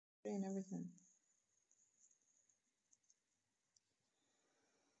And everything.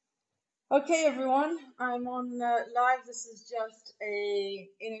 Okay, everyone, I'm on live. This is just an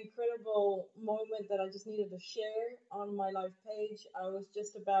incredible moment that I just needed to share on my live page. I was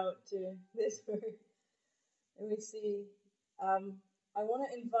just about to this. Let me see. I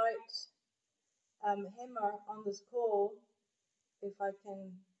want to invite Hema on this call if I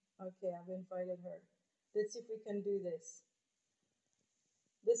can. Okay, I've invited her. Let's see if we can do this.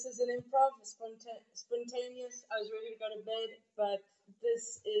 This is an improv, spontaneous. I was ready to go to bed, but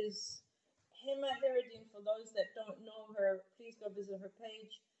this is Hema Herodin. For those that don't know her, please go visit her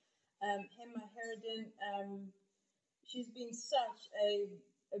page. Hema Herodin, she's been such a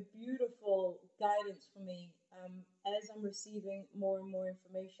beautiful guidance for me as I'm receiving more and more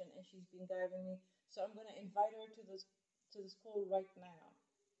information, and she's been guiding me. So I'm going to invite her to this call right now.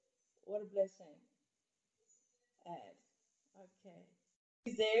 What a blessing. Add. Okay.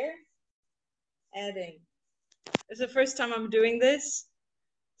 She's there. Adding. It's the first time I'm doing this,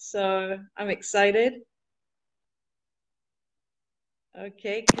 so I'm excited.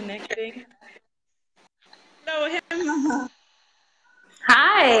 Okay, connecting. Hello, Hema.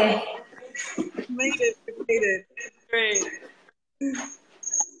 Hi. Made it. We made it. Great.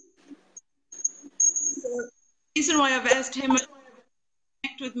 So, the reason why I've asked Hema to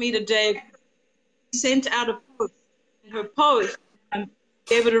connect with me today, she sent out a post. And her post,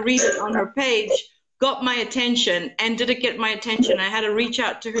 be able to read it on her page, got my attention. And did it get my attention? I had to reach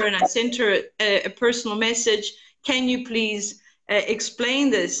out to her and I sent her a personal message. Can you please explain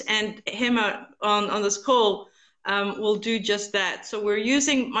this? And Hema on this call will do just that. So we're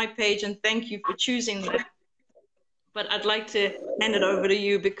using my page, and thank you for choosing that. But I'd like to hand it over to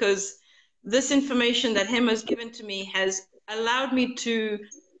you because this information that Hema has given to me has allowed me to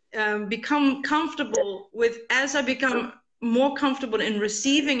become comfortable with, as I become more comfortable in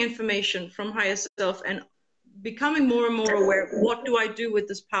receiving information from higher self and becoming more and more aware, what do I do with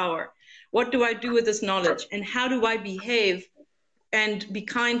this power? What do I do with this knowledge? And how do I behave and be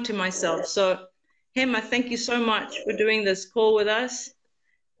kind to myself? So Hema, thank you so much for doing this call with us.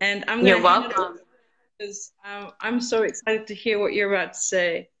 And I'm going You're to hand it over welcome. because I'm so excited to hear what you're about to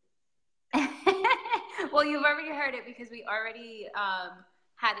say. Well, you've already heard it because we already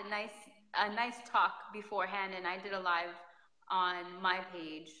had a nice talk beforehand, and I did a live on my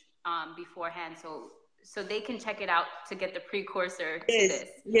page beforehand, so they can check it out to get the precursor to Yes, this.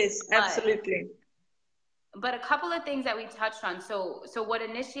 yes, But absolutely. but a couple of things that we touched on. So what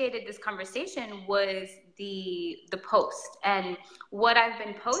initiated this conversation was the post, and what I've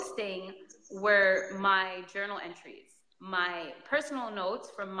been posting were my journal entries, my personal notes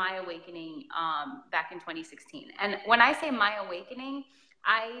from my awakening back in 2016. And when I say my awakening,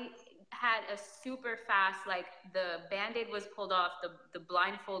 I had a super fast, like the band-aid was pulled off, the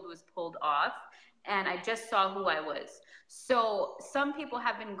blindfold was pulled off, and I just saw who I was. So some people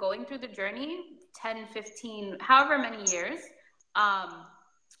have been going through the journey 10, 15, however many years.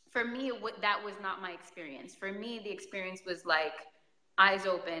 For me, that was not my experience. For me, the experience was like eyes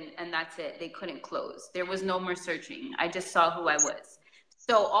open and that's it. They couldn't close. There was no more searching. I just saw who I was.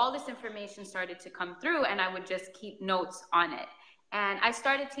 So all this information started to come through, and I would just keep notes on it. And I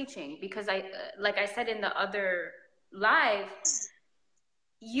started teaching because like I said in the other live,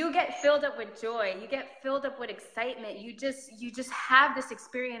 you get filled up with joy, you get filled up with excitement, you just have this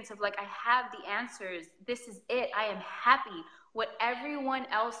experience of like, I have the answers, this is it, I am happy. What everyone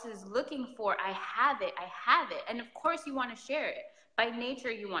else is looking for, I have it, and of course you want to share it. By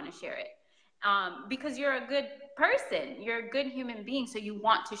nature you want to share it, because you're a good person, you're a good human being, so you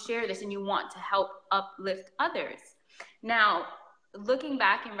want to share this and you want to help uplift others. Now, looking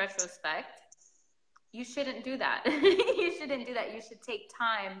back in retrospect, you shouldn't do that. You shouldn't do that. You should take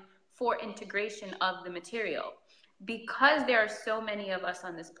time for integration of the material. Because there are so many of us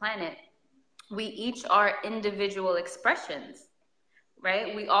on this planet, we each are individual expressions,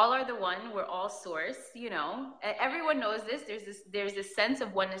 right? We all are the one. We're all source, you know. Everyone knows this. There's this sense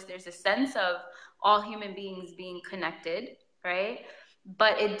of oneness. There's a sense of all human beings being connected, right?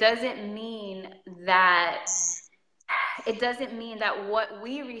 But it doesn't mean that what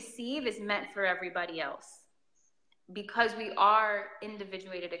we receive is meant for everybody else, because we are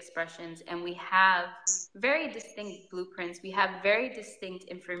individuated expressions and we have very distinct blueprints. We have very distinct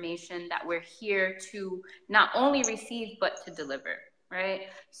information that we're here to not only receive but to deliver, right?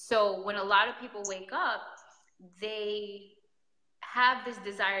 So when a lot of people wake up, they have this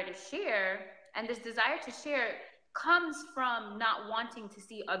desire to share, and this desire to share comes from not wanting to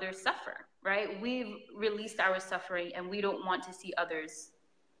see others suffer, right? We've released our suffering and we don't want to see others,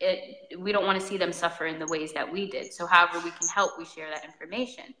 we don't want to see them suffer in the ways that we did. So however we can help, we share that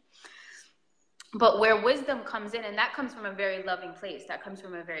information. But where wisdom comes in, and that comes from a very loving place, that comes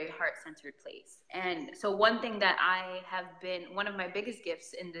from a very heart-centered place. And so one thing that I have been, one of my biggest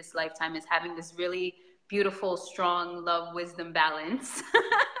gifts in this lifetime is having this really beautiful, strong love, wisdom balance,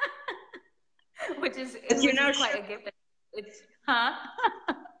 which is quite a gift. It's, huh?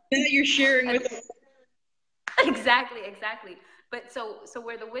 Now you're sharing with us. Exactly. But so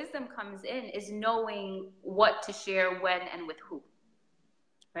where the wisdom comes in is knowing what to share, when, and with who.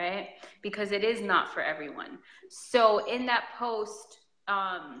 Right? Because it is not for everyone. So in that post,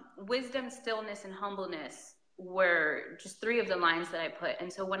 wisdom, stillness, and humbleness were just 3 of the lines that I put. And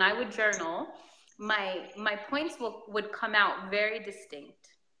so when I would journal, my points would come out very distinct,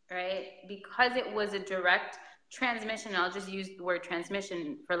 right? Because it was a direct transmission, I'll just use the word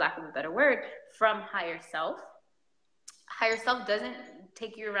transmission for lack of a better word, from higher self. Higher self doesn't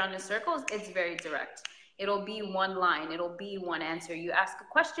take you around in circles. It's very direct. It'll be one line. It'll be one answer. You ask a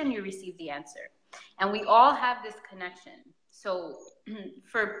question, you receive the answer. And we all have this connection. So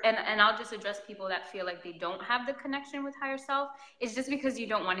and I'll just address people that feel like they don't have the connection with higher self. It's just because you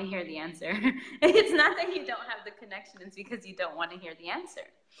don't want to hear the answer. It's not that you don't have the connection. It's because you don't want to hear the answer.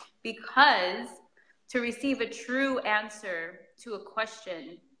 Because to receive a true answer to a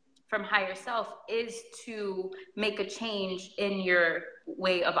question from higher self is to make a change in your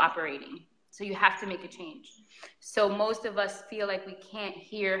way of operating. So you have to make a change. So most of us feel like we can't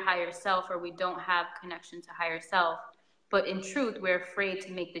hear higher self, or we don't have connection to higher self. But in truth, we're afraid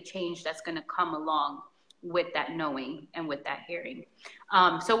to make the change that's going to come along with that knowing and with that hearing.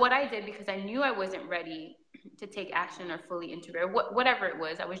 So what I did, because I knew I wasn't ready to take action or fully integrate, whatever it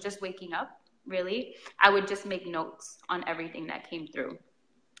was, I was just waking up, really. I would just make notes on everything that came through.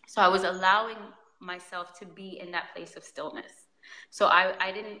 So I was allowing myself to be in that place of stillness. So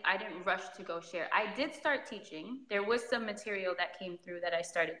I didn't rush to go share. I did start teaching. There was some material that came through that I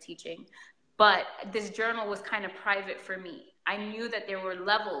started teaching, but this journal was kind of private for me. I knew that there were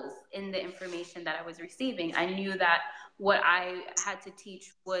levels in the information that I was receiving. I knew that what I had to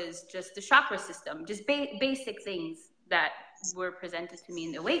teach was just the chakra system, just basic things that were presented to me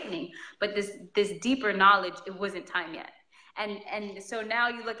in the awakening. But this deeper knowledge, it wasn't time yet. And so now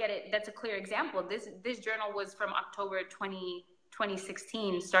you look at it, that's a clear example. This journal was from October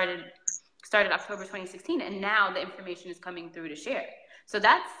 2016, started October 2016, and now the information is coming through to share. So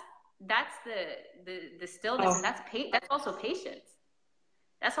that's the stillness, and that's also patience.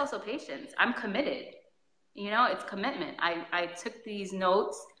 That's also patience. I'm committed. It's commitment. I took these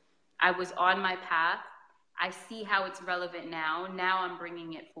notes. I was on my path. I see how it's relevant now. Now I'm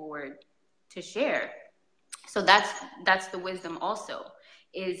bringing it forward to share. So that's the wisdom also,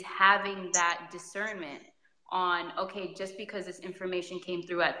 is having that discernment on, okay, just because this information came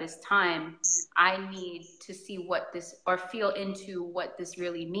through at this time, I need to see what this, or feel into what this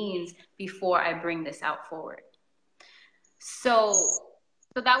really means before I bring this out forward. So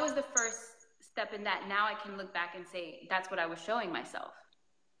that was the first step in that. Now I can look back and say, that's what I was showing myself,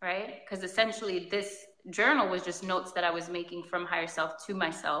 right? Because essentially this journal was just notes that I was making from higher self to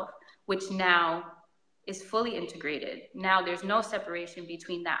myself, which now is fully integrated. Now there's no separation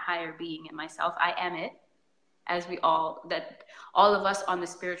between that higher being and myself. I am it, as all of us on the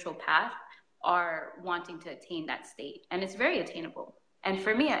spiritual path are wanting to attain that state. And it's very attainable. And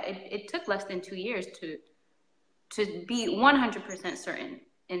for me, it took less than 2 years to be 100% certain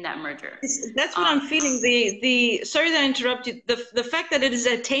in that merger. That's what I'm feeling. Sorry that I interrupted. The fact that it is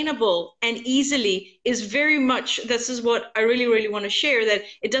attainable and easily is very much, this is what I really, really want to share, that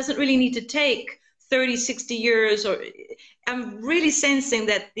it doesn't really need to take 30, 60 years, or I'm really sensing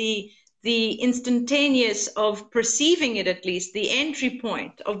that the instantaneous of perceiving it, at least the entry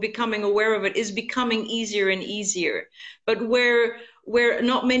point of becoming aware of it, is becoming easier and easier. But where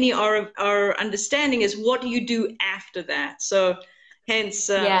not many are understanding is, what do you do after that? So hence,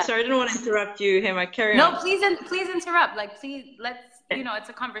 sorry, I don't want to interrupt you, Hema, carry on. No, please interrupt. Please, let's, it's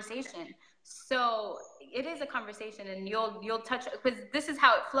a conversation. So it is a conversation, and you'll touch, because this is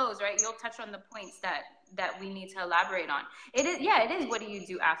how it flows, right? You'll touch on the points that we need to elaborate on. It is what do you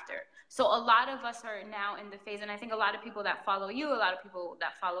do after? So a lot of us are now in the phase, and I think a lot of people that follow you, a lot of people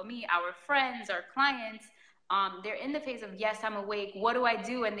that follow me, our friends, our clients, they're in the phase of, yes, I'm awake. What do I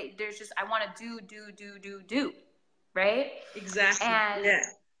do? And there's just, I want to do, right? Exactly. And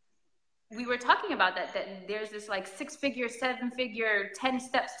we were talking about that there's this 6-figure, 7-figure, 10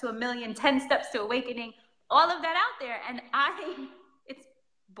 steps to a million, 10 steps to awakening, all of that out there. And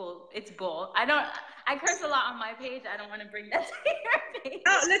it's bull. I I curse a lot on my page. I don't want to bring that to your page.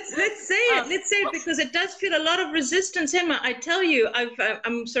 Oh, let's say it. Let's say it, because it does feel a lot of resistance, Emma. I tell you,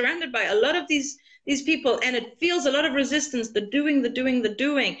 I'm surrounded by a lot of these people, and it feels a lot of resistance. The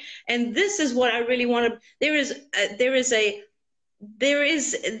doing, and this is what I really want to. There is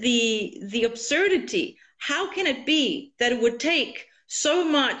the absurdity. How can it be that it would take so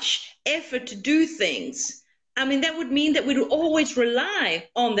much effort to do things? I mean, that would mean that we'd always rely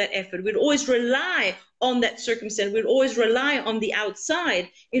on that effort. We'd always rely on that circumstance. We'd always rely on the outside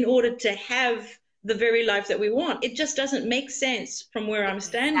in order to have the very life that we want. It just doesn't make sense from where I'm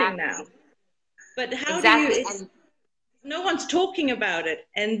standing now. But how do you, no one's talking about it.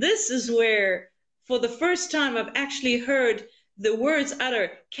 And this is where, for the first time, I've actually heard the words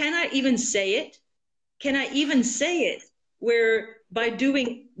utter, can I even say it? Can I even say it? Where by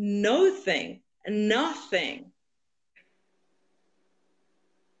doing nothing,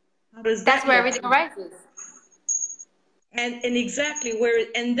 how does that's where everything arises. And exactly where,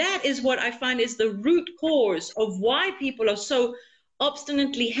 and that is what I find is the root cause of why people are so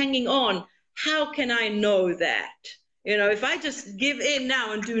obstinately hanging on. How can I know that? You know, if I just give in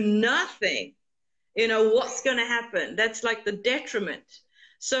now and do nothing, you know, what's going to happen? That's like the detriment.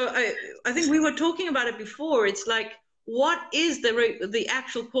 So I think we were talking about it before. It's like, what is the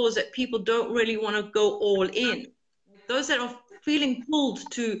actual cause that people don't really want to go all in? Those that are feeling pulled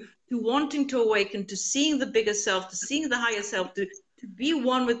to wanting to awaken, to seeing the bigger self, to seeing the higher self, to be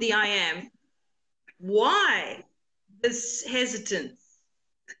one with the I am. Why this hesitance?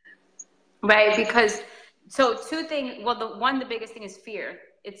 Right, because so two things. Well, the biggest thing is fear.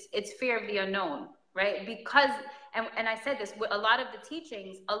 It's fear of the unknown, right? Because and I said this, a lot of the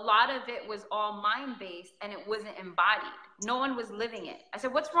teachings, a lot of it was all mind-based and it wasn't embodied. No one was living it. I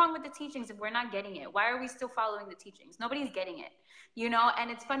said, what's wrong with the teachings if we're not getting it? Why are we still following the teachings? Nobody's getting it, you know?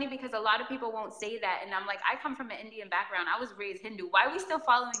 And it's funny because a lot of people won't say that. And I'm like, I come from an Indian background. I was raised Hindu. Why are we still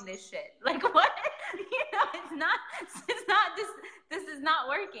following this shit? Like, what? You know, this is not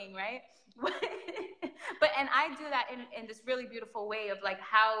working, right? But and I do that in this really beautiful way of like,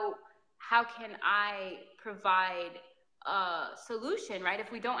 how can I provide a solution, right?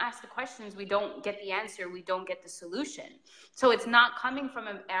 If we don't ask the questions, we don't get the answer, we don't get the solution. So it's not coming from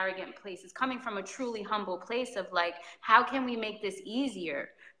an arrogant place. It's coming from a truly humble place of like, how can we make this easier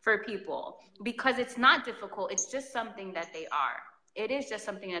for people? Because it's not difficult. It's just something that they are. It is just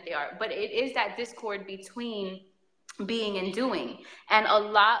something that they are. But it is that discord between being and doing. And a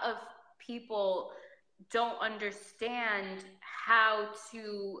lot of people don't understand how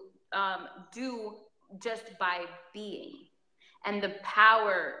to do just by being, and the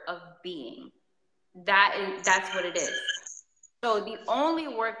power of being. That's what it is. So the only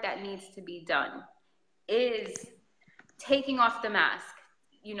work that needs to be done is taking off the mask,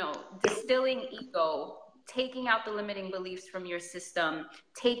 you know, distilling ego, taking out the limiting beliefs from your system,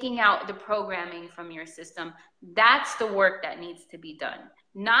 taking out the programming from your system. That's the work that needs to be done,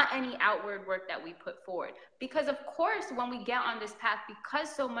 not any outward work that we put forward. Because of course, when we get on this path, because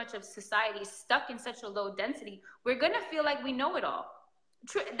so much of society is stuck in such a low density, we're going to feel like we know it all.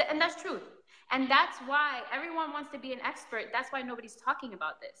 And that's truth. And that's why everyone wants to be an expert. That's why nobody's talking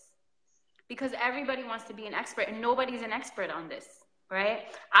about this. Because everybody wants to be an expert and nobody's an expert on this, right?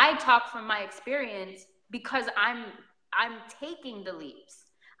 I talk from my experience because I'm taking the leaps.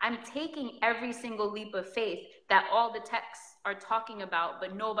 I'm taking every single leap of faith that all the texts are talking about,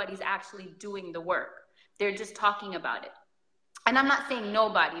 but nobody's actually doing the work. They're just talking about it. And I'm not saying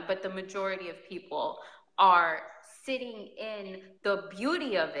nobody, but the majority of people are sitting in the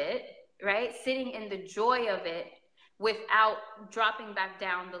beauty of it, right? Sitting in the joy of it without dropping back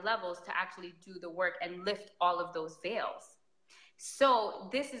down the levels to actually do the work and lift all of those veils. So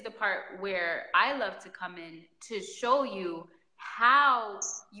this is the part where I love to come in to show you how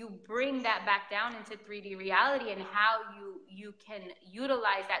you bring that back down into 3D reality and how you can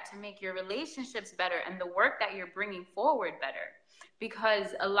utilize that to make your relationships better and the work that you're bringing forward better. Because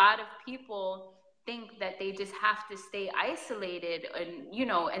a lot of people think that they just have to stay isolated and, you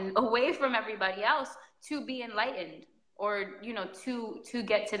know, and away from everybody else to be enlightened or, you know, to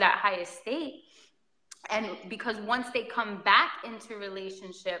get to that highest state. And because once they come back into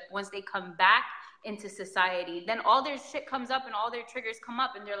relationship, once they come back into society, then all their shit comes up and all their triggers come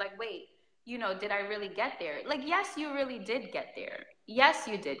up and they're like, wait, you know, did I really get there? Like, yes, you really did get there. Yes,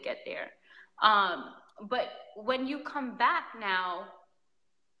 you did get there. But when you come back now,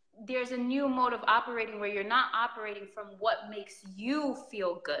 there's a new mode of operating where you're not operating from what makes you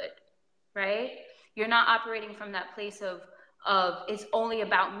feel good, right? You're not operating from that place of it's only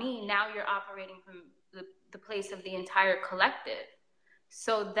about me. Now you're operating from the place of the entire collective.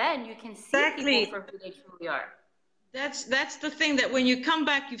 So then you can see people Exactly. for who they truly are. That's the thing, that when you come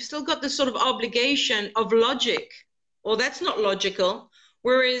back, you've still got this sort of obligation of logic, or that's not logical.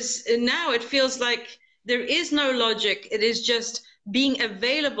 Whereas now it feels like there is no logic. It is just being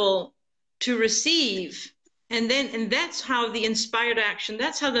available to receive. And that's how the inspired action,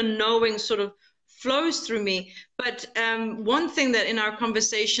 that's how the knowing sort of flows through me. But one thing that in our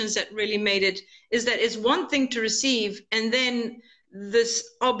conversations that really made it is that it's one thing to receive, and then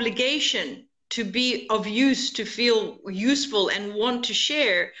this obligation to be of use, to feel useful and want to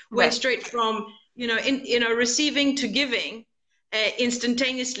share, went straight from, receiving to giving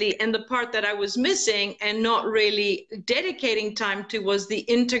instantaneously. And the part that I was missing and not really dedicating time to was the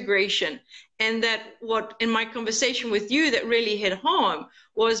integration. And that what in my conversation with you that really hit home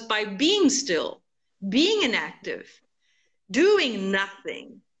was by being still, being inactive, doing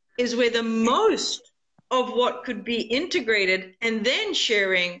nothing is where the most of what could be integrated, and then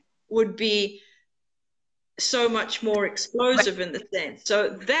sharing would be so much more explosive in the sense. So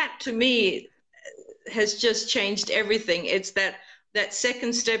that to me has just changed everything. It's that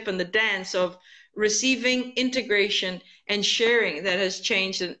second step in the dance of receiving, integration, and sharing that has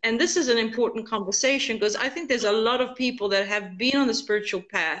changed. And this is an important conversation, because I think there's a lot of people that have been on the spiritual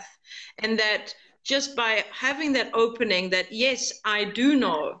path, and that just by having that opening that, yes, I do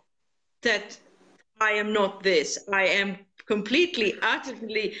know that I am not this. I am completely,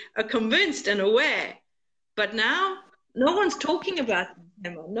 utterly convinced and aware. But now, no one's talking about it,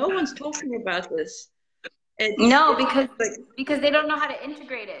 Emma. No one's talking about this. Because they don't know how to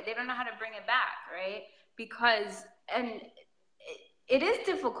integrate it. They don't know how to bring it back, right? And it is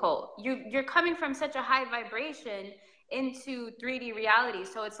difficult. You're coming from such a high vibration into 3D reality.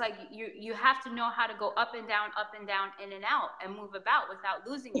 So it's like you have to know how to go up and down, in and out, and move about without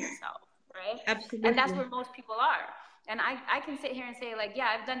losing yourself, right? Absolutely. And that's where most people are. And I can sit here and say, like, yeah,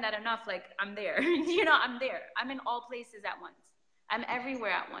 I've done that enough. Like, I'm there. I'm there. I'm in all places at once. I'm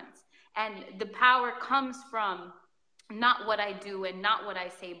everywhere at once. And the power comes from not what I do and not what I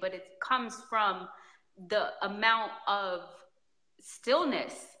say, but it comes from the amount of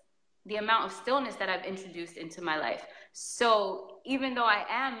stillness that I've introduced into my life. So even though I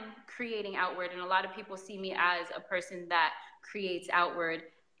am creating outward, and a lot of people see me as a person that creates outward,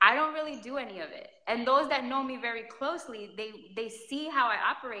 I don't really do any of it. And those that know me very closely, they see how I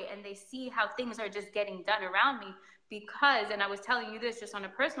operate, and they see how things are just getting done around me. Because, and I was telling you this just on a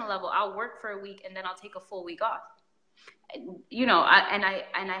personal level, I'll work for a week and then I'll take a full week off.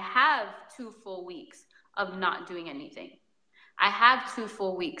 I have 2 full weeks of not doing anything. I have 2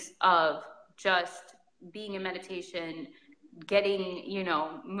 full weeks of just being in meditation, getting,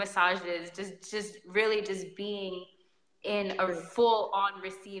 massages, just really just being in a full on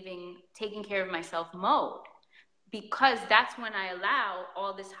receiving, taking care of myself mode. Because that's when I allow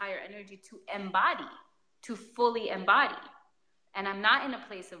all this higher energy to embody, to fully embody. And I'm not in a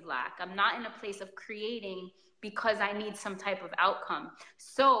place of lack. I'm not in a place of creating because I need some type of outcome.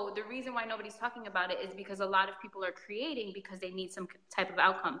 So the reason why nobody's talking about it is because a lot of people are creating because they need some type of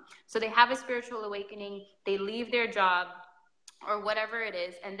outcome. So they have a spiritual awakening, they leave their job or whatever it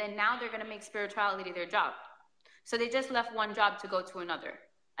is, and then now they're going to make spirituality their job. So they just left one job to go to another.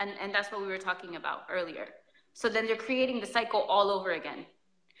 And that's what we were talking about earlier. So then they're creating the cycle all over again.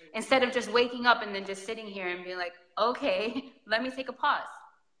 Instead of just waking up and then just sitting here and being like, okay, let me take a pause.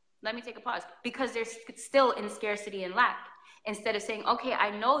 Because they're still in scarcity and lack. Instead of saying, okay,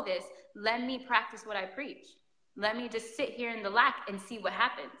 I know this, let me practice what I preach. Let me just sit here in the lack and see what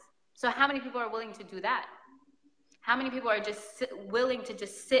happens. So how many people are willing to do that? How many people are just willing to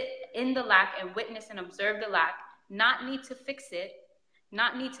just sit in the lack and witness and observe the lack, not need to fix it,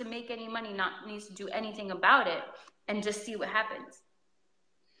 not need to make any money, not need to do anything about it, and just see what happens?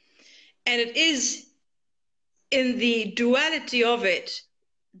 And it is in the duality of it,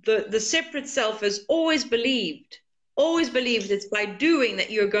 the separate self has always believed it's by doing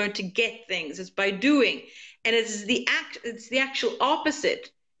that you're going to get things. It's by doing. And it's the actual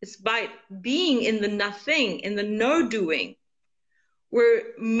opposite. It's by being in the nothing, in the no doing, where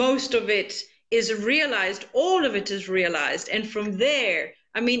most of it is realized, all of it is realized. And from there,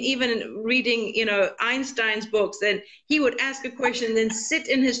 I mean, even reading, Einstein's books, then he would ask a question and then sit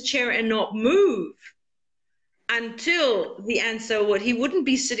in his chair and not move until the answer would. He wouldn't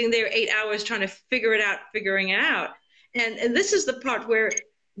be sitting there 8 hours trying to figuring it out. And this is the part where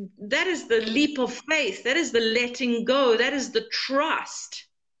that is the leap of faith. That is the letting go. That is the trust.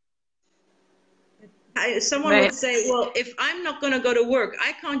 Someone would say, well, if I'm not going to go to work,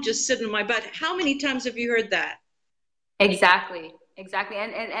 I can't just sit in my butt. How many times have you heard that? Exactly. Exactly.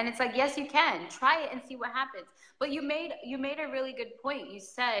 And it's like, yes, you can try it and see what happens. But you made a really good point. You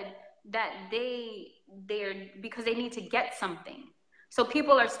said that they're because they need to get something. So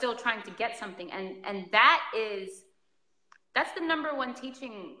people are still trying to get something. And that's the number one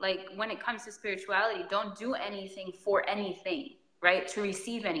teaching, like when it comes to spirituality. Don't do anything for anything, right? To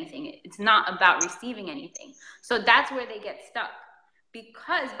receive anything. It's not about receiving anything. So that's where they get stuck.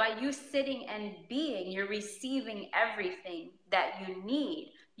 Because by you sitting and being, you're receiving everything that you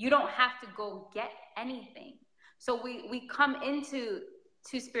need. You don't have to go get anything. So we come into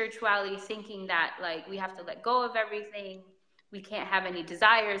spirituality thinking that like we have to let go of everything. We can't have any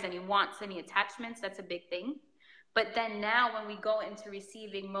desires, any wants, any attachments. That's a big thing. But then now when we go into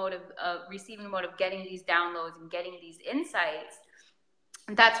receiving mode of getting these downloads and getting these insights,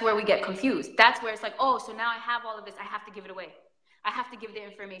 that's where we get confused. That's where it's like, oh, so now I have all of this. I have to give it away. I have to give the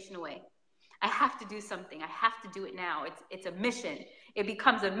information away. I have to do something. I have to do it now. It's a mission. It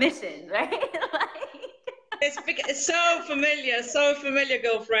becomes a mission, right? It's so familiar,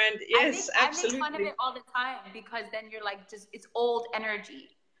 girlfriend. Yes, absolutely. I make fun of it all the time because then you're like, it's old energy.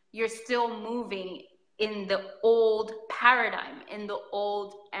 You're still moving in the old paradigm, in the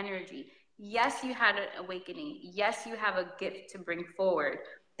old energy. Yes, you had an awakening. Yes, you have a gift to bring forward.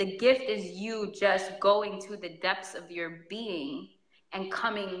 The gift is you just going to the depths of your being and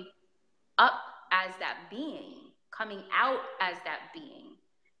coming up as that being, coming out as that being,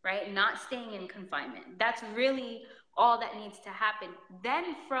 right? Not staying in confinement. That's really all that needs to happen.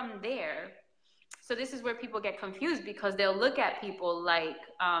 Then from there, so this is where people get confused because they'll look at people like,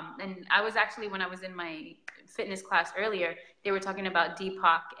 and I was actually, when I was in my fitness class earlier, they were talking about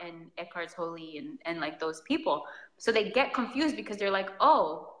Deepak and Eckhart Tolle and like those people. So they get confused because they're like,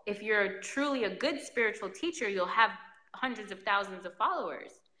 oh, if you're truly a good spiritual teacher, you'll have hundreds of thousands of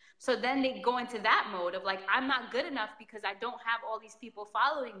followers. So then they go into that mode of like, I'm not good enough because I don't have all these people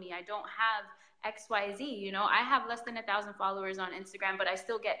following me. I don't have XYZ, you know, I have less than 1,000 followers on Instagram, but I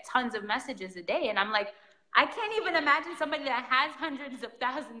still get tons of messages a day. And I'm like, I can't even imagine somebody that has hundreds of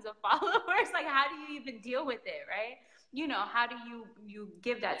thousands of followers. Like, how do you even deal with it, right? You know, how do you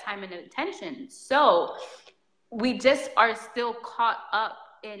give that time and attention? So we just are still caught up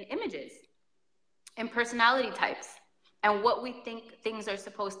in images and personality types and what we think things are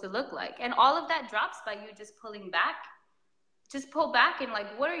supposed to look like. And all of that drops by you just pulling back. Just pull back and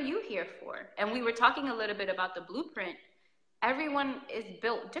like, what are you here for? And we were talking a little bit about the blueprint. Everyone is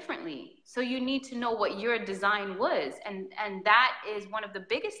built differently. So you need to know what your design was. And that is one of the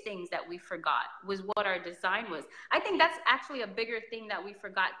biggest things that we forgot, was what our design was. I think that's actually a bigger thing that we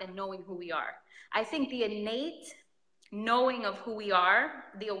forgot than knowing who we are. I think the innate knowing of who we are,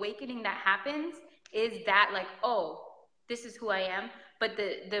 the awakening that happens, is that like, oh, this is who I am. But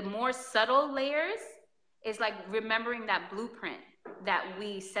the more subtle layers is like remembering that blueprint that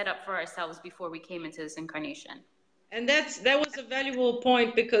we set up for ourselves before we came into this incarnation. And that was a valuable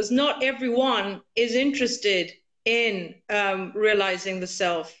point, because not everyone is interested in realizing the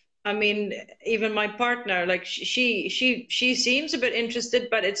self. I mean, even my partner, like she seems a bit interested,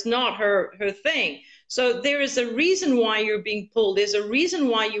 but it's not her thing. So there is a reason why you're being pulled. There's a reason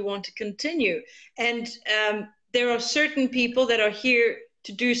why you want to continue. And there are certain people that are here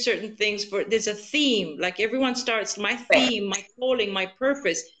to do certain things. There's a theme, like everyone starts, my theme, my calling, my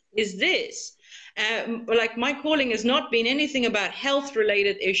purpose is this. Like my calling has not been anything about health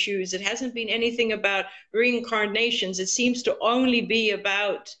related issues. It hasn't been anything about reincarnations. It seems to only be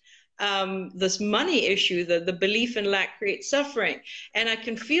about this money issue, the belief in lack creates suffering. And I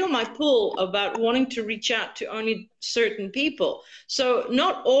can feel my pull about wanting to reach out to only certain people. So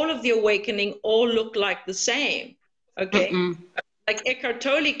not all of the awakening all look like the same. Okay. Like Eckhart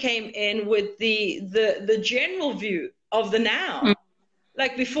Tolle came in with the general view of the now.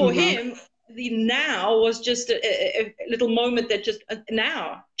 Like before him, the now was just a little moment that just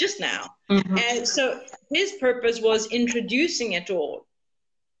now. And so his purpose was introducing it all.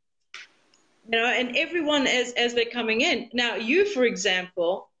 You know, and everyone as they're coming in. Now you, for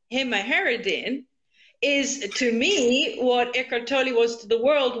example, Hema Haradin is to me what Eckhart Tolle was to the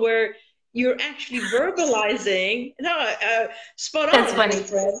world, where you're actually verbalizing. Spot on. That's funny.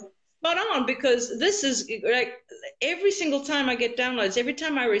 Spot on, because this is like every single time I get downloads, every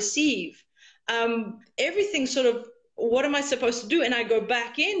time I receive, everything sort of, what am I supposed to do? And I go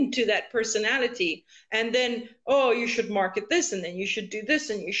back into that personality, and then, oh, you should market this, and then you should do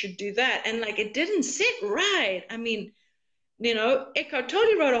this, and you should do that. And like, it didn't sit right. I mean, you know, Eckhart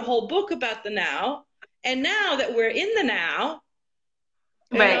Tolle wrote a whole book about the now, and now that we're in the now,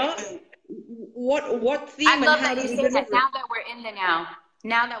 right. You know, what theme? I love that you say that, now that we're in the now.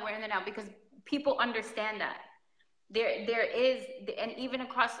 Now that we're in the now, because people understand that. There is, and even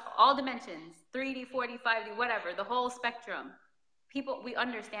across all dimensions, 3D, 4D, 5D, whatever, the whole spectrum, people, we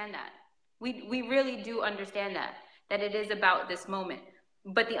understand that. We really do understand that it is about this moment.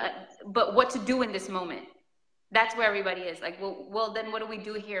 But what to do in this moment? That's where everybody is. Like, well, then what do we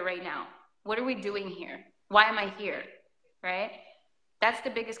do here right now? What are we doing here? Why am I here? Right? That's the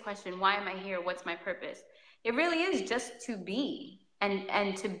biggest question. Why am I here? What's my purpose? It really is just to be.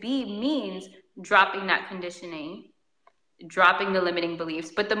 And to be means dropping that conditioning, dropping the limiting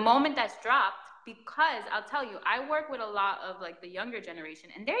beliefs. But the moment that's dropped, because I'll tell you, I work with a lot of like the younger generation,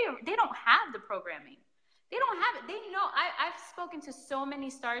 and they don't have the programming. They don't have it. They know. I've spoken to so many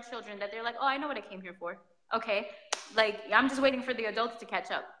star children that they're like, oh, I know what I came here for. Okay. Like, I'm just waiting for the adults to catch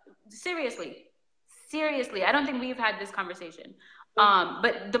up. Seriously. I don't think we've had this conversation.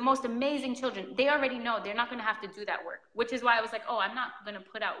 But the most amazing children, they already know they're not going to have to do that work, which is why I was like, oh, I'm not going to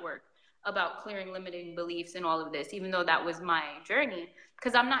put out work about clearing limiting beliefs and all of this, even though that was my journey,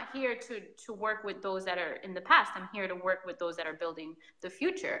 because I'm not here to work with those that are in the past. I'm here to work with those that are building the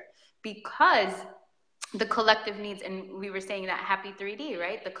future, because the collective needs, and we were saying that happy 3D,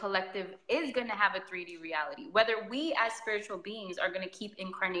 right? The collective is going to have a 3D reality. Whether we as spiritual beings are going to keep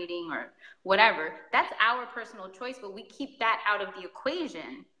incarnating or whatever, that's our personal choice, but we keep that out of the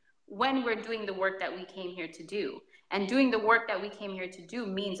equation when we're doing the work that we came here to do. And doing the work that we came here to do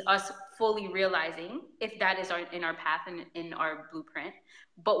means us fully realizing if that is in our path and in our blueprint.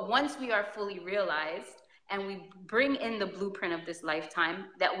 But once we are fully realized, and we bring in the blueprint of this lifetime,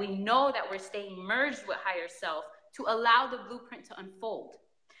 that we know that we're staying merged with higher self to allow the blueprint to unfold,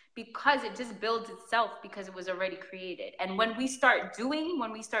 because it just builds itself because it was already created. And when we start doing,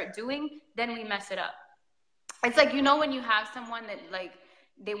 then we mess it up. It's like, you know, when you have someone that like,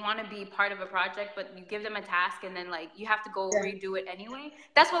 they want to be part of a project, but you give them a task and then like, you have to go redo it anyway.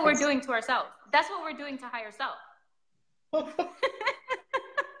 That's what we're doing to ourselves. That's what we're doing to higher self.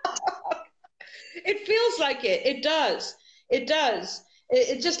 It feels like it. It does. It does.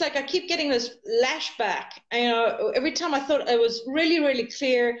 It's just like I keep getting this lashback. You know, every time I thought I was really, really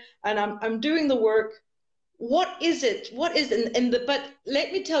clear and I'm doing the work. What is it? What is it? But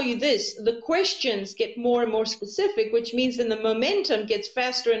let me tell you this: the questions get more and more specific, which means then the momentum gets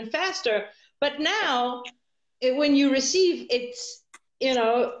faster and faster. But now, when you receive, it's, you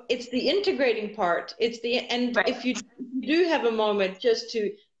know, it's the integrating part. It's the Right. If you do have a moment just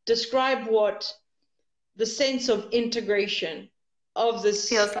to describe what the sense of integration of this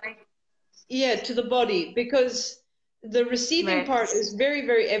feels like, to the body, because the receiving part is very,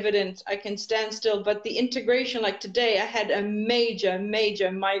 very evident. I can stand still, but the integration, like today I had a major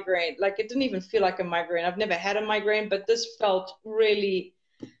migraine. Like, it didn't even feel like a migraine. I've never had a migraine, but this felt really,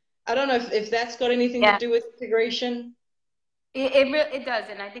 I don't know if that's got anything to do with integration. It does,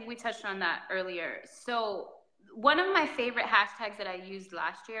 and I think we touched on that earlier. So one of my favorite hashtags that I used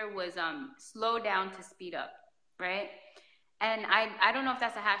last year was slow down to speed up, right? And I don't know if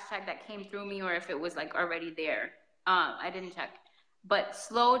that's a hashtag that came through me or if it was like already there. I didn't check. But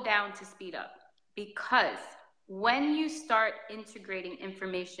slow down to speed up, because when you start integrating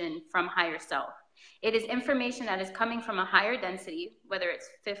information from higher self, it is information that is coming from a higher density, whether it's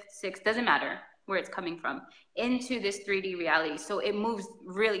fifth, sixth, doesn't matter where it's coming from, into this 3D reality. So it moves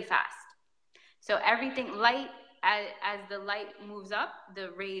really fast. So everything light, as the light moves up, the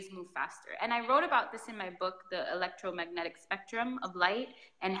rays move faster. And I wrote about this in my book, The Electromagnetic Spectrum of Light,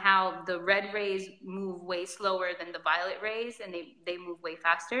 and how the red rays move way slower than the violet rays, and they move way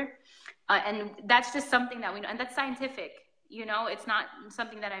faster. And that's just something that we know, and that's scientific. You know, it's not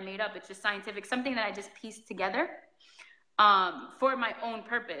something that I made up. It's just scientific, something that I just pieced together for my own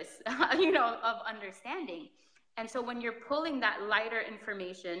purpose, you know, of understanding. And so when you're pulling that lighter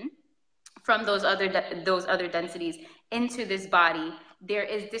information from those other densities into this body, there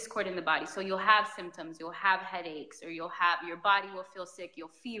is discord in the body. So you'll have symptoms, you'll have headaches, or your body will feel sick, you'll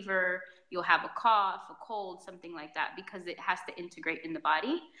fever, you'll have a cough, a cold, something like that, because it has to integrate in the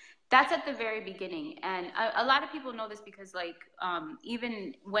body. That's at the very beginning. And a lot of people know this because, like,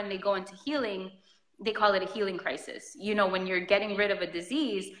 even when they go into healing, they call it a healing crisis. You know, when you're getting rid of a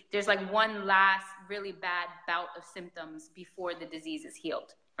disease, there's like one last really bad bout of symptoms before the disease is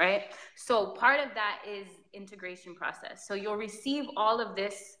healed. Right? So part of that is integration process. So you'll receive all of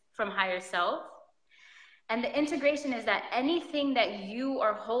this from higher self. And the integration is that anything that you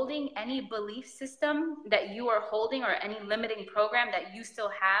are holding, any belief system that you are holding, or any limiting program that you still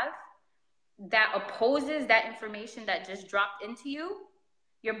have that opposes that information that just dropped into you,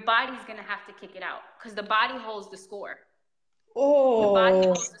 your body's going to have to kick it out, because the body holds the score. The body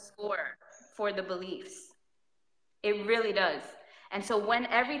holds the score for the beliefs. It really does. And so when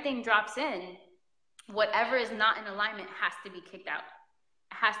everything drops in, whatever is not in alignment has to be kicked out.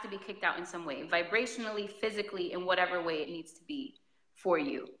 It has to be kicked out in some way, vibrationally, physically, in whatever way it needs to be for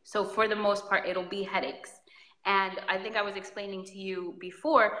you. So for the most part, it'll be headaches. And I think I was explaining to you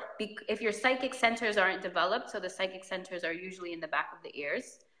before, if your psychic centers aren't developed, so the psychic centers are usually in the back of the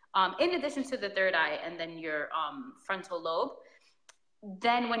ears, in addition to the third eye and then your frontal lobe,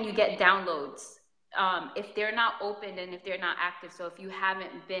 then when you get downloads, if they're not opened and if they're not active, so if you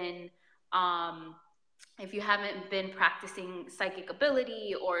haven't been practicing psychic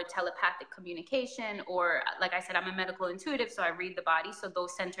ability or telepathic communication, or like I said, I'm a medical intuitive, so I read the body. So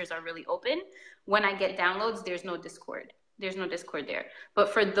those centers are really open. When I get downloads, there's no discord. There's no discord there.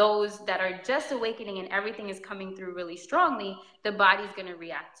 But for those that are just awakening and everything is coming through really strongly, the body's going to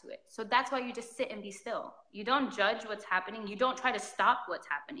react to it. So that's why you just sit and be still. You don't judge what's happening. You don't try to stop what's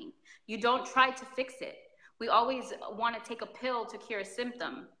happening. You don't try to fix it. We always want to take a pill to cure a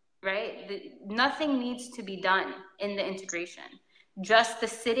symptom. Right? Nothing needs to be done in the integration. Just the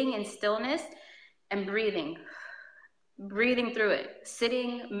sitting in stillness and breathing through it.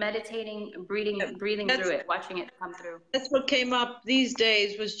 Sitting, meditating, breathing through it, watching it come through. That's what came up these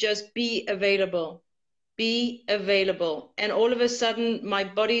days, was just be available. Be available. And all of a sudden, my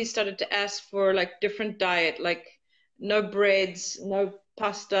body started to ask for like different diet, like no breads, no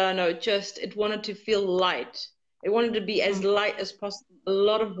pasta, no, just, it wanted to feel light. It wanted to be as light as possible, a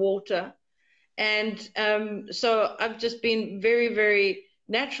lot of water. And so I've just been very, very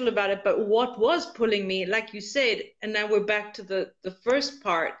natural about it. But what was pulling me, like you said, and now we're back to the first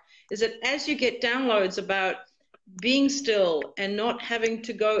part, is that as you get downloads about being still and not having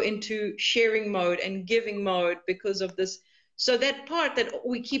to go into sharing mode and giving mode because of this, so that part that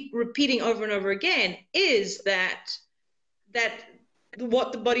we keep repeating over and over again is that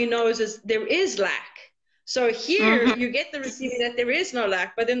what the body knows is there is lack. So here you get the receiving that there is no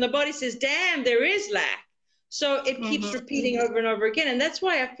lack, but then the body says, damn, there is lack. So it keeps repeating over and over again. And that's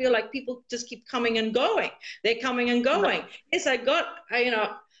why I feel like people just keep coming and going. They're coming and going. Yes, I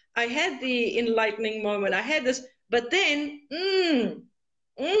had the enlightening moment. I had this, but then,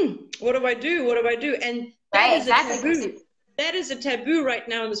 what do I do? What do I do? And that is a taboo. That is a taboo right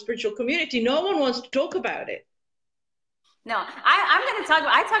now in the spiritual community. No one wants to talk about it. No, I'm going to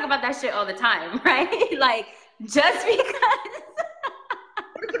I talk about that shit all the time, right? Like, just because. I'm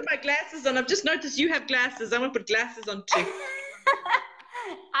going to put my glasses on. I've just noticed you have glasses. I'm going to put glasses on too.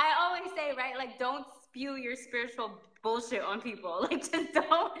 I always say, right, like, don't spew your spiritual bullshit on people. Like, just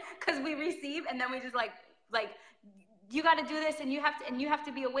don't, because we receive and then we just like, you got to do this and you have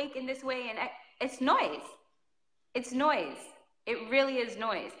to be awake in this way. And it's noise. It's noise. It really is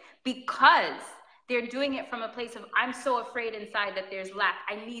noise, because they're doing it from a place of, I'm so afraid inside that there's lack.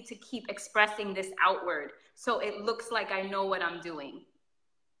 I need to keep expressing this outward so it looks like I know what I'm doing.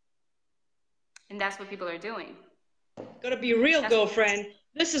 And that's what people are doing. Gotta be real, girlfriend.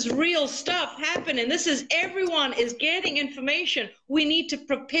 This is real stuff happening. This is, everyone is getting information. We need to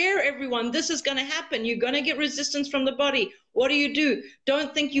prepare everyone. This is going to happen. You're going to get resistance from the body. What do?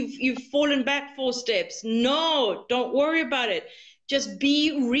 Don't think you've fallen back 4 steps. No, don't worry about it. Just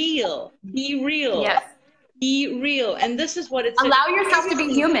be real. Be real. Yes. Be real. And this is what it's. Allow yourself to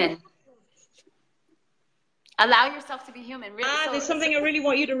be human. Allow yourself to be human. Really, there's something I really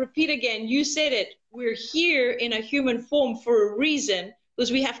want you to repeat again. You said it. We're here in a human form for a reason,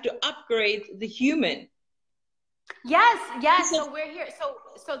 because we have to upgrade the human. Yes. So we're here.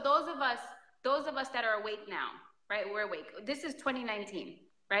 So those of us that are awake now, right? We're awake. This is 2019,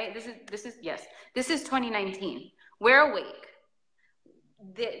 right? This is 2019. We're awake.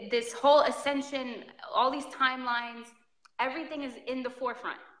 This whole ascension, all these timelines, everything is in the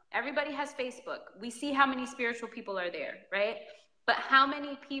forefront. Everybody has Facebook. We see how many spiritual people are there, right? But how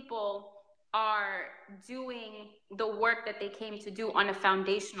many people are doing the work that they came to do on a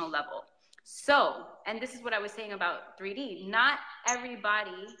foundational level? So, and this is what I was saying about 3D, not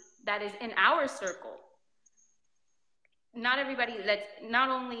everybody that is in our circle, not everybody that's not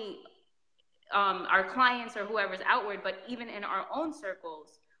only our clients or whoever's outward, but even in our own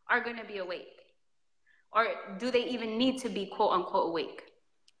circles are going to be awake. Or do they even need to be quote unquote awake?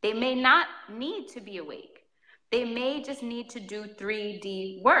 They may not need to be awake. They may just need to do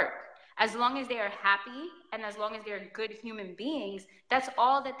 3D work. As long as they are happy and as long as they're good human beings, that's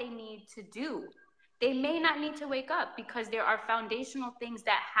all that they need to do. They may not need to wake up because there are foundational things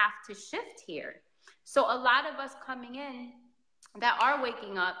that have to shift here. So a lot of us coming in that are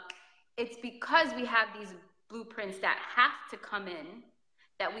waking up, it's because we have these blueprints that have to come in,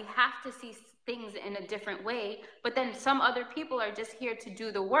 that we have to see things in a different way, but then some other people are just here to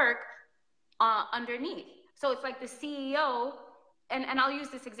do the work underneath. So it's like the CEO and I'll use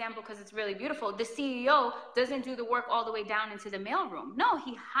this example because it's really beautiful. The CEO doesn't do the work all the way down into the mailroom. No,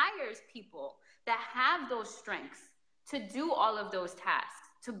 he hires people that have those strengths to do all of those tasks,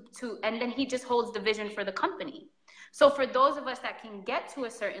 and then he just holds the vision for the company. So for those of us that can get to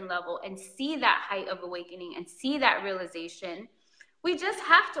a certain level and see that height of awakening and see that realization, we just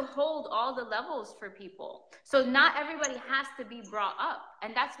have to hold all the levels for people. So not everybody has to be brought up.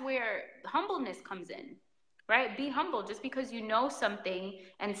 And that's where humbleness comes in, right? Be humble. Just because you know something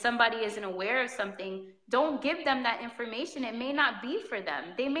and somebody isn't aware of something, don't give them that information. It may not be for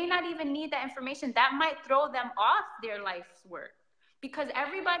them. They may not even need that information. That might throw them off their life's work. Because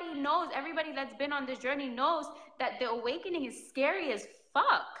everybody knows, everybody that's been on this journey knows that the awakening is scary as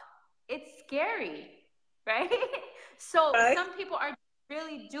fuck. It's scary, right? So some people are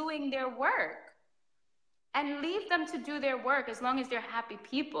really doing their work, and leave them to do their work as long as they're happy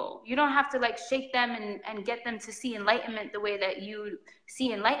people. You don't have to like shake them and get them to see enlightenment the way that you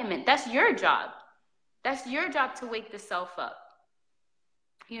see enlightenment. That's your job. That's your job to wake the self up,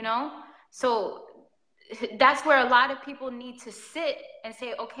 you know? So that's where a lot of people need to sit and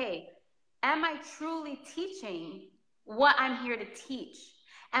say, okay, am I truly teaching what I'm here to teach?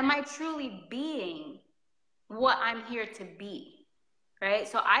 Am I truly being what I'm here to be, right?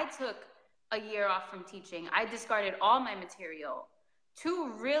 So I took a year off from teaching. I discarded all my material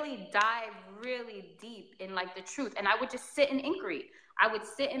to really dive really deep in like the truth. And I would just sit in inquiry. I would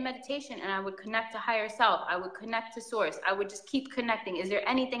sit in meditation and I would connect to higher self. I would connect to source. I would just keep connecting. Is there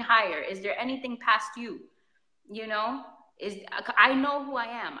anything higher? Is there anything past you? You know, I know who I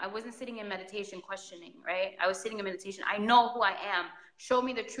am. I wasn't sitting in meditation questioning, right? I was sitting in meditation. I know who I am. Show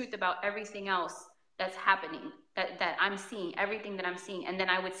me the truth about everything else that's happening, that I'm seeing, everything that I'm seeing. And then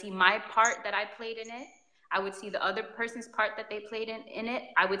I would see my part that I played in it. I would see the other person's part that they played in it.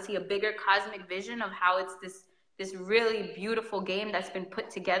 I would see a bigger cosmic vision of how it's this really beautiful game that's been put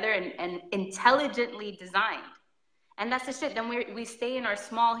together and intelligently designed. And that's the shit. Then we stay in our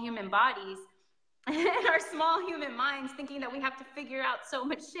small human bodies and our small human minds thinking that we have to figure out so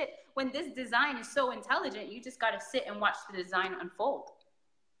much shit when this design is so intelligent. You just got to sit and watch the design unfold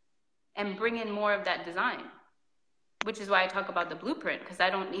and bring in more of that design, which is why I talk about the blueprint, because I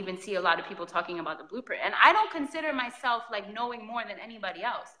don't even see a lot of people talking about the blueprint. And I don't consider myself like knowing more than anybody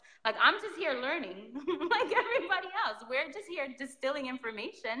else. Like I'm just here learning like everybody else. We're just here distilling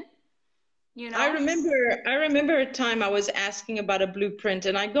information. You know? I remember a time I was asking about a blueprint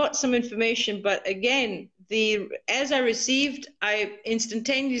and I got some information, but again, as I received, I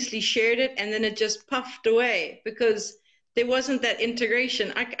instantaneously shared it and then it just puffed away because there wasn't that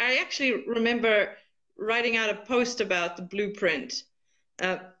integration. I actually remember writing out a post about the blueprint.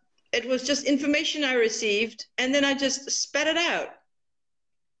 It was just information I received and then I just spat it out.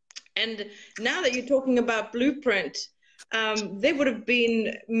 And now that you're talking about blueprint, there would have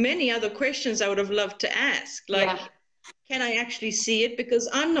been many other questions I would have loved to ask. Like, can I actually see it? Because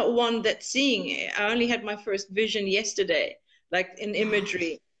I'm not one that's seeing it. I only had my first vision yesterday, like in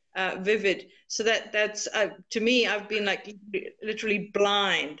imagery, vivid. So that's to me, I've been like literally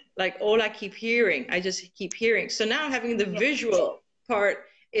blind. Like all I keep hearing, I just keep hearing. So now having the visual part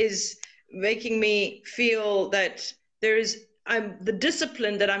is making me feel that there is, the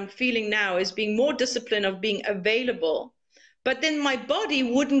discipline that I'm feeling now is being more disciplined of being available. But then my body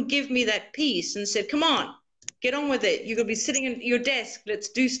wouldn't give me that peace and said, come on, get on with it. You're going to be sitting at your desk. Let's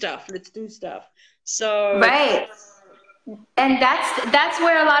do stuff. Let's do stuff. So. Right. And that's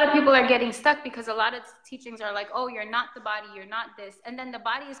where a lot of people are getting stuck, because a lot of teachings are like, oh, you're not the body, you're not this. And then the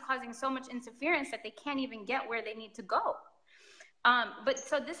body is causing so much interference that they can't even get where they need to go. But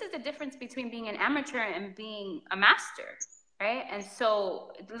so this is the difference between being an amateur and being a master. Right? And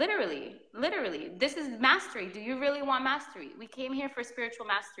so literally, this is mastery. Do you really want mastery? We came here for spiritual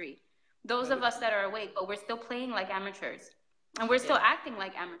mastery. Those of us that are awake, but we're still playing like amateurs. And we're still acting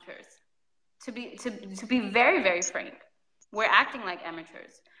like amateurs. To be very, very frank, we're acting like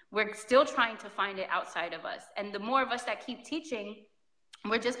amateurs. We're still trying to find it outside of us. And the more of us that keep teaching,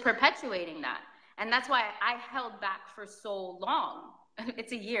 we're just perpetuating that. And that's why I held back for so long.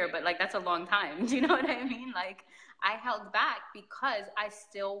 It's a year, but like that's a long time. Do you know what I mean? Like I held back because I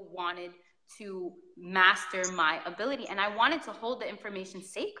still wanted to master my ability and I wanted to hold the information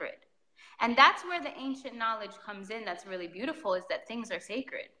sacred. And that's where the ancient knowledge comes in. That's really beautiful, is that things are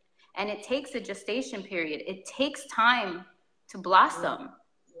sacred and it takes a gestation period. It takes time to blossom.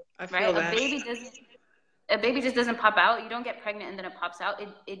 I feel that. A baby just doesn't pop out. You don't get pregnant and then it pops out.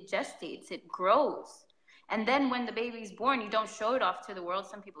 It gestates, it grows. And then when the baby's born, you don't show it off to the world.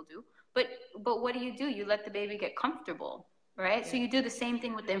 Some people do. But what do? You let the baby get comfortable, right? Yeah. So you do the same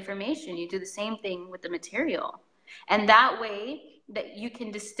thing with the information. You do the same thing with the material. And that way, that you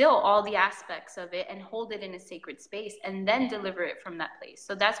can distill all the aspects of it and hold it in a sacred space and then deliver it from that place.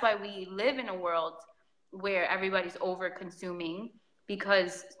 So that's why we live in a world where everybody's over consuming,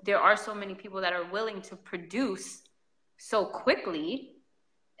 because there are so many people that are willing to produce so quickly,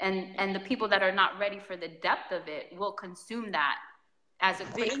 and the people that are not ready for the depth of it will consume that as a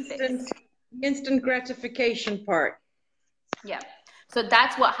quick fix. Instant gratification part. Yeah. So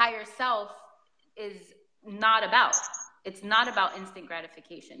that's what higher self is not about. It's not about instant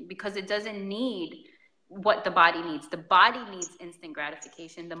gratification, because it doesn't need what the body needs. The body needs instant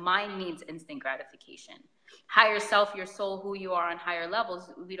gratification. The mind needs instant gratification. Higher self, your soul, who you are on higher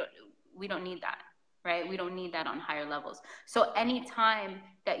levels, we don't need that, right? We don't need that on higher levels. So anytime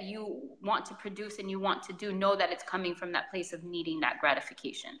that you want to produce and you want to do, know that it's coming from that place of needing that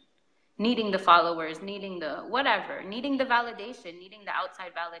gratification, needing the followers, needing the whatever, needing the validation, needing the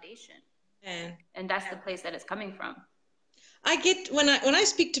outside validation. And that's the place that it's coming from. I get, when I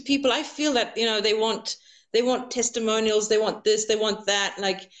speak to people, I feel that, you know, they want testimonials, they want this, they want that,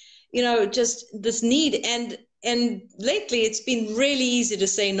 like, you know, just this need. And lately it's been really easy to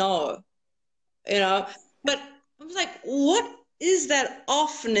say no, you know, but I was like, what is that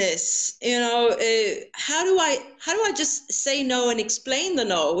offness? You know, how do I just say no and explain the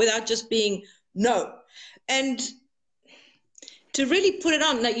no without just being no? And to really put it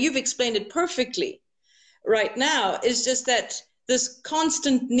on, like you've explained it perfectly right now, is just that this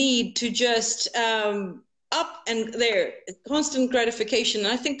constant need to just up and there, constant gratification.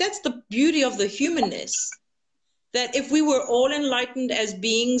 And I think that's the beauty of the humanness, that if we were all enlightened as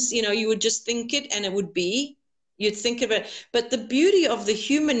beings, you know, you would just think it and it would be, you'd think of it. But the beauty of the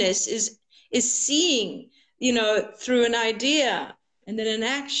humanness is seeing, you know, through an idea and then an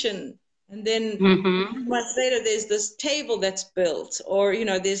action. And then months later, there's this table that's built, or, you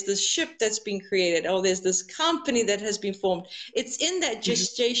know, there's this ship that's been created, or there's this company that has been formed. It's in that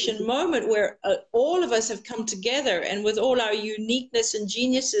gestation moment where all of us have come together, and with all our uniqueness and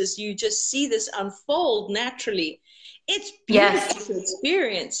geniuses, you just see this unfold naturally. It's beautiful to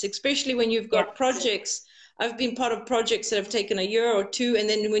experience, especially when you've got projects. I've been part of projects that have taken a year or two, and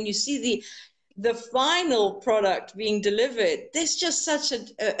then when you see the final product being delivered, there's just such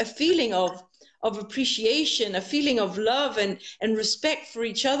a feeling of appreciation, a feeling of love and respect for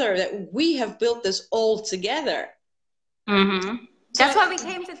each other, that we have built this all together. That's why we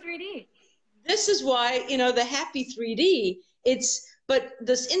came to 3D. This is why, you know, the happy 3D, but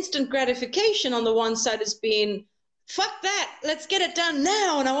this instant gratification on the one side has been, fuck that, let's get it done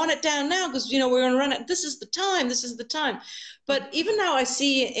now, and I want it down now because, you know, we're going to run it, this is the time. But even now I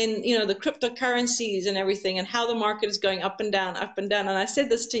see in, you know, the cryptocurrencies and everything, and how the market is going up and down, and I said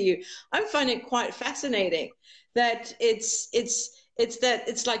this to you, I'm finding it quite fascinating that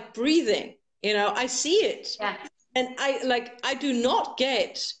it's like breathing, you know, I see it. And I do not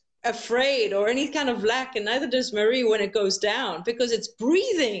get afraid or any kind of lack, and neither does Marie when it goes down, because it's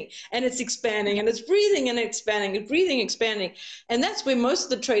breathing and it's expanding, and it's breathing and expanding and breathing, expanding. And that's where most of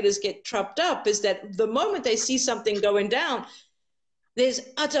the traders get trapped up, is that the moment they see something going down, there's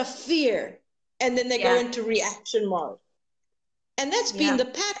utter fear, and then they go into reaction mode. And that's been the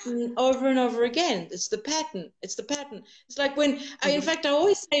pattern over and over again. It's the pattern. It's like when in fact, I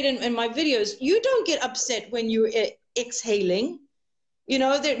always say it in my videos, you don't get upset when you're exhaling. You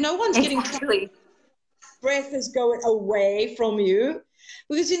know, no one's getting breath is going away from you,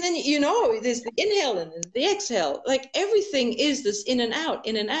 because then, you know, there's the inhale and the exhale. Like everything is this in and out,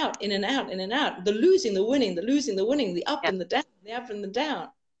 in and out, in and out, in and out. The losing, the winning, the losing, the winning, the up and the down, the up and the down.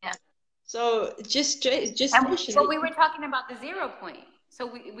 So just so we were talking about the 0 point. So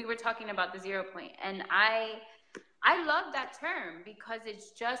we were talking about the 0 point, and I love that term, because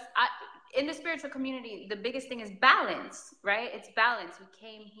it's just in the spiritual community, the biggest thing is balance, right? It's balance. We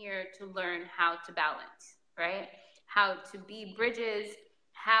came here to learn how to balance, right? How to be bridges,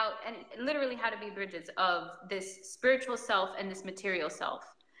 and literally how to be bridges of this spiritual self and this material self.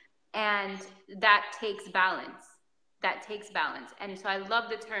 And that takes balance. And so I love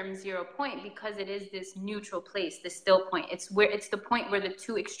the term 0 point, because it is this neutral place, this still point. It's the point where the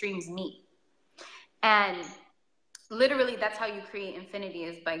two extremes meet. And literally, that's how you create infinity,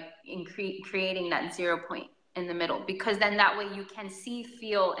 is by creating that 0 point in the middle, because then that way you can see,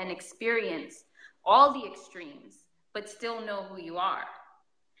 feel, and experience all the extremes, but still know who you are.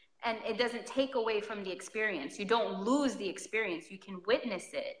 And it doesn't take away from the experience. You don't lose the experience. You can witness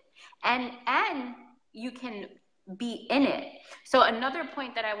it, and you can be in it. So another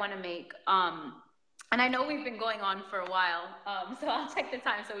point that I want to make, and I know we've been going on for a while, so I'll check the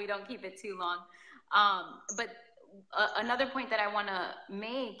time so we don't keep it too long. But another point that I want to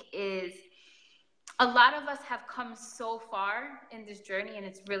make is a lot of us have come so far in this journey, and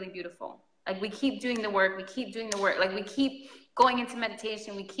it's really beautiful. Like we keep doing the work, like we keep going into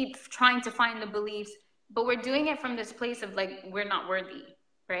meditation, we keep trying to find the beliefs, but we're doing it from this place of like, we're not worthy,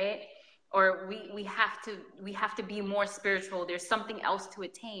 right? Or we have to be more spiritual. There's something else to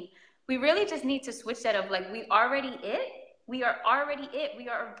attain. We really just need to switch that of like, we are already it. We are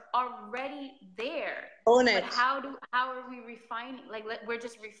already there. Own it. But how are we refining? Like, we're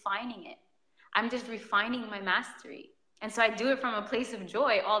just refining it. I'm just refining my mastery. And so I do it from a place of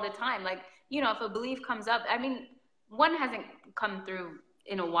joy all the time. Like, you know, if a belief comes up, I mean, one hasn't come through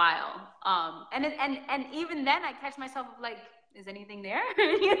in a while. And even then I catch myself like, is anything there?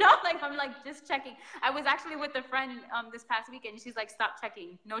 You know, like I'm like just checking. I was actually with a friend this past weekend. She's like, stop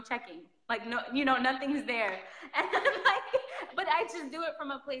checking, no checking. Like, no, you know, nothing's there. And I'm like, but I just do it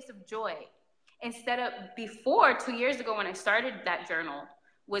from a place of joy. Instead of before 2 years ago when I started that journal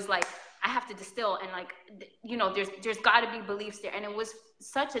was like, I have to distill and like, you know, there's got to be beliefs there. And it was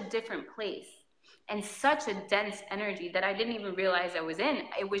such a different place and such a dense energy that I didn't even realize I was in.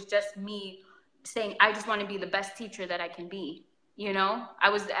 It was just me saying, I just want to be the best teacher that I can be. You know, I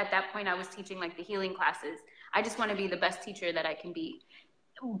was at that point, I was teaching like the healing classes. I just want to be the best teacher that I can be.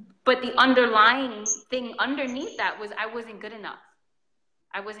 But the underlying thing underneath that was I wasn't good enough.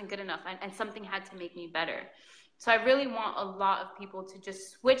 And something had to make me better. So I really want a lot of people to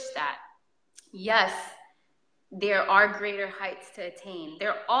just switch that. Yes, there are greater heights to attain.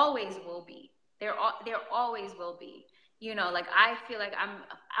 There always will be. There always will be. You know, like I feel like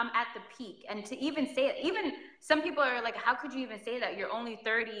I'm at the peak. And to even say it, even some people are like, how could you even say that? You're only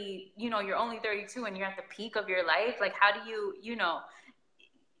 30, you know, you're only 32 and you're at the peak of your life. Like, how do you know?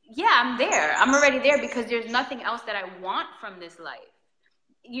 Yeah, I'm there. I'm already there because there's nothing else that I want from this life.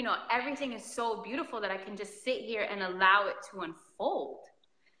 You know, everything is so beautiful that I can just sit here and allow it to unfold.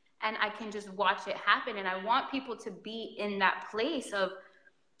 And I can just watch it happen. And I want people to be in that place of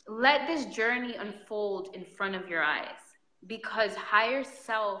let this journey unfold in front of your eyes, because higher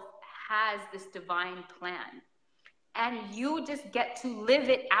self has this divine plan. And you just get to live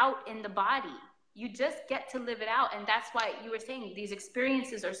it out in the body. You just get to live it out. And that's why you were saying these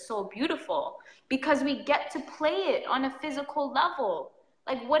experiences are so beautiful, because we get to play it on a physical level.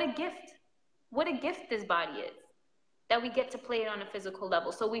 Like, what a gift this body is, that we get to play it on a physical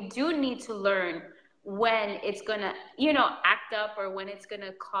level. So we do need to learn when it's gonna, you know, act up, or when it's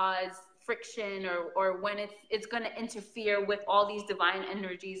gonna cause friction, or when it's gonna interfere with all these divine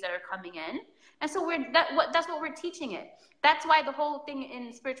energies that are coming in. And so that's what we're teaching it. That's why the whole thing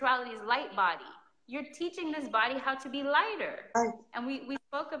in spirituality is light body. You're teaching this body how to be lighter. Right. And we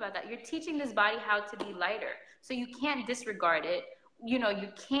spoke about that. You're teaching this body how to be lighter. So you can't disregard it. You know, you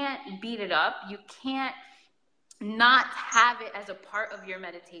can't beat it up. You can't not have it as a part of your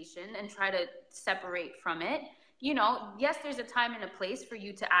meditation and try to separate from it. You know, yes, there's a time and a place for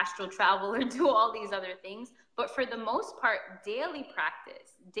you to astral travel or do all these other things. But for the most part, daily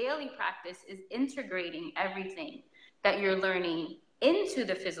practice is integrating everything that you're learning into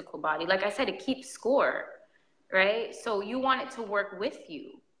the physical body. Like I said, it keeps score, right? So you want it to work with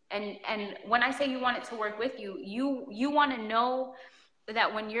you. And when I say you want it to work with you, you want to know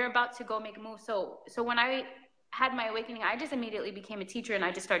that when you're about to go make a move. So when I had my awakening, I just immediately became a teacher and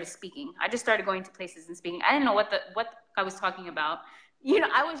I just started speaking. I just started going to places and speaking. I didn't know what I was talking about. You know,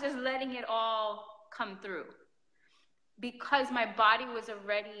 I was just letting it all come through, because my body was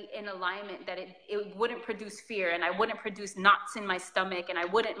already in alignment that it wouldn't produce fear, and I wouldn't produce knots in my stomach, and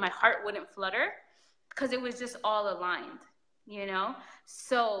my heart wouldn't flutter, because it was just all aligned, you know?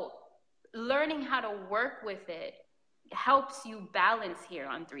 So learning how to work with it helps you balance here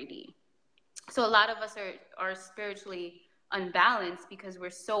on 3D. So a lot of us are spiritually unbalanced because we're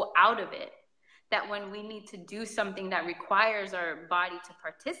so out of it that when we need to do something that requires our body to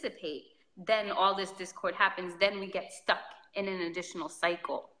participate, then all this discord happens. Then we get stuck in an additional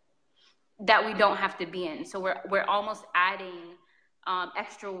cycle that we don't have to be in. So we're almost adding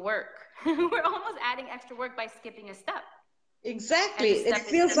extra work. We're almost adding extra work by skipping a step. Exactly. It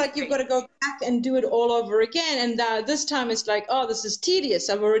feels like you've got to go back and do it all over again. And this time it's like, oh, this is tedious.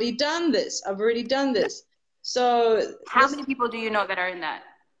 I've already done this. So how many people do you know that are in that?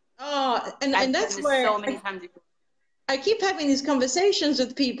 Oh, and that's where so many times I keep having these conversations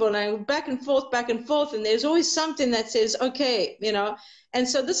with people, and back and forth, and there's always something that says, okay, you know. And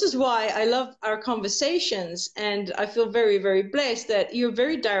so this is why I love our conversations, and I feel very, very blessed that you're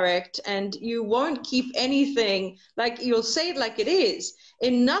very direct and you won't keep anything, like you'll say it like it is.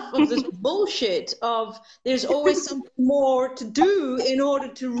 Enough of this bullshit of there's always something more to do in order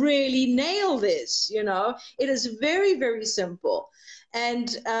to really nail this, you know. It is very, very simple. And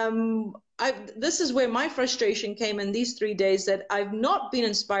this is where my frustration came in these 3 days, that I've not been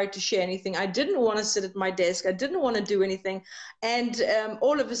inspired to share anything. I didn't want to sit at my desk. I didn't want to do anything. And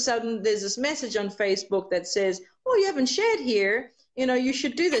all of a sudden, there's this message on Facebook that says, oh, you haven't shared here. You know, you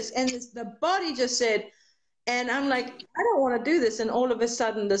should do this. And the body just said, and I'm like, I don't want to do this. And all of a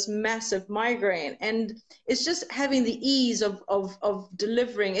sudden, this massive migraine. And it's just having the ease of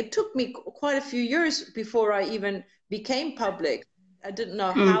delivering. It took me quite a few years before I even became public. I didn't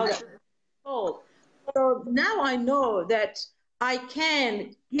know how that was told. So now I know that I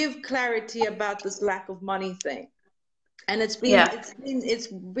can give clarity about this lack of money thing. And it's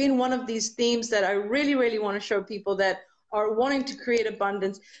been one of these themes that I really, really want to show people that are wanting to create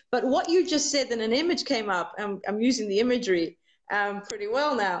abundance. But what you just said, then an image came up. I'm using the imagery pretty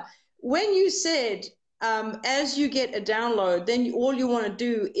well now. When you said, as you get a download, then all you want to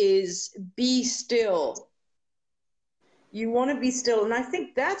do is be still. You want to be still. And I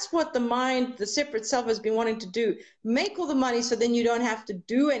think that's what the mind, the separate self, has been wanting to do. Make all the money so then you don't have to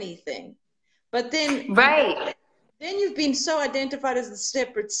do anything. But then, then you've been so identified as the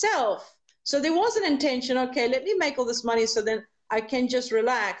separate self. So there was an intention, okay, let me make all this money so then I can just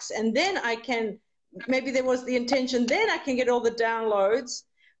relax. And then I can, maybe there was the intention, then I can get all the downloads.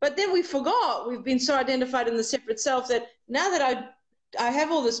 But then we forgot, we've been so identified in the separate self that now that I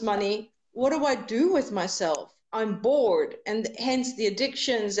have all this money, what do I do with myself? I'm bored, and hence the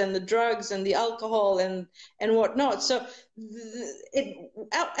addictions and the drugs and the alcohol and whatnot. So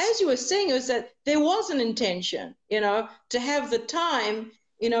as you were saying, it was that there was an intention, you know, to have the time,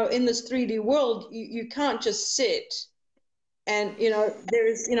 you know, in this 3D world. You can't just sit and, you know, there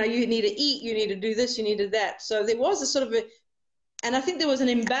is, you know, you need to eat, you need to do this, you need to do that. So there was a sort of and I think there was an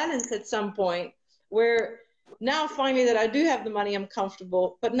imbalance at some point where now finally that I do have the money, I'm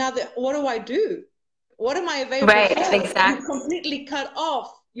comfortable, but now that, what do I do? What am I available for? Exactly. You completely cut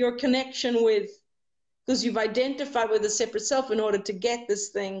off your connection with, because you've identified with the separate self in order to get this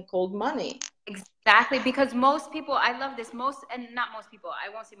thing called money. Exactly, because most people, I love this, and not most people, I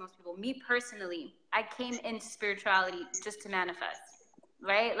won't say most people, me personally, I came into spirituality just to manifest,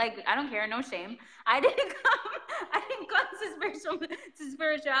 right? Like, I don't care, no shame. I didn't come to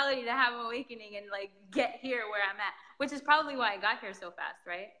spirituality to have awakening and like get here where I'm at, which is probably why I got here so fast,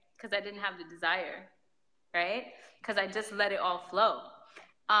 right? Because I didn't have the desire. Right? Because I just let it all flow.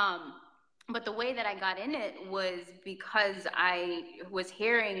 But the way that I got in it was because I was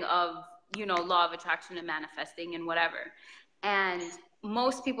hearing of, you know, law of attraction and manifesting and whatever. And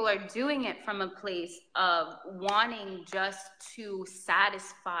most people are doing it from a place of wanting just to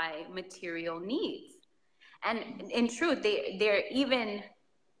satisfy material needs. And in truth, they're even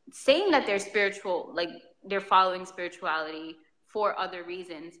saying that they're spiritual, like they're following spirituality for other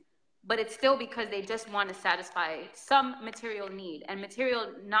reasons. But it's still because they just want to satisfy some material need, and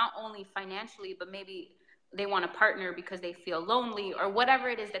material not only financially, but maybe they want a partner because they feel lonely or whatever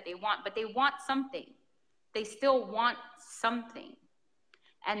it is that they want, but they want something. They still want something.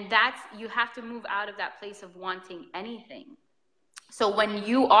 And you have to move out of that place of wanting anything. So when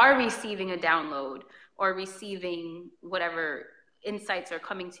you are receiving a download or receiving whatever insights are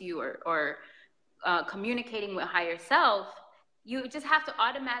coming to you or communicating with higher self, you just have to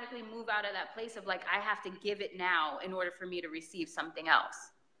automatically move out of that place of like, I have to give it now in order for me to receive something else.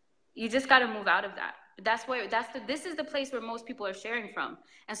 You just got to move out of that. This is the place where most people are sharing from.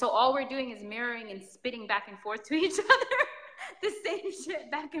 And so all we're doing is mirroring and spitting back and forth to each other, the same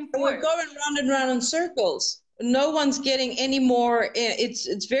shit back and forth. We're going round and round in circles. No one's getting any more.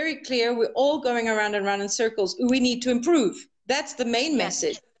 It's very clear. We're all going around and round in circles. We need to improve. That's the main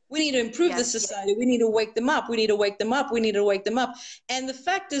message. We need to improve the society. We need to wake them up. We need to wake them up. We need to wake them up. And the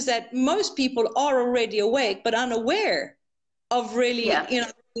fact is that most people are already awake, but unaware of really, you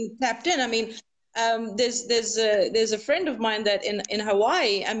know, being tapped in. I mean, there's a friend of mine that in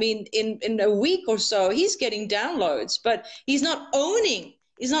Hawaii, I mean, in a week or so, he's getting downloads, but he's not owning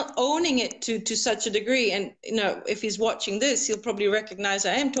it to such a degree. And, you know, if he's watching this, he'll probably recognize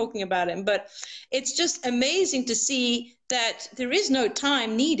I am talking about him. But it's just amazing to see that there is no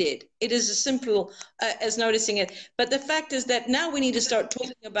time needed. It is as simple as noticing it. But the fact is that now we need to start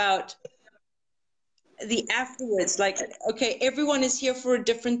talking about the afterwards, like, okay, everyone is here for a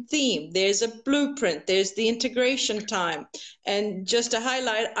different theme. There's a blueprint, there's the integration time. And just to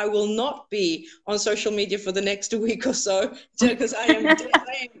highlight, I will not be on social media for the next week or so, because I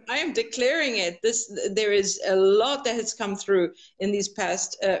am declaring it. There is a lot that has come through in these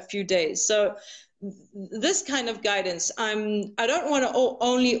past few days. So this kind of guidance, I don't want to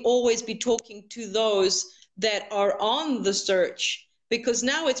only always be talking to those that are on the search, because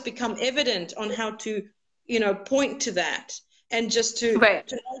now it's become evident on how to, you know, point to that. And just to, Right.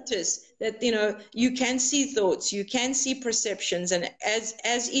 to notice that, you know, you can see thoughts, you can see perceptions, and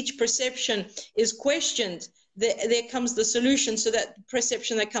as each perception is questioned, there comes the solution. So that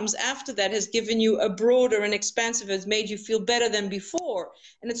perception that comes after that has given you a broader and expansive, has made you feel better than before.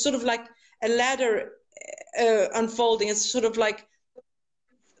 And it's sort of like a ladder unfolding. It's sort of like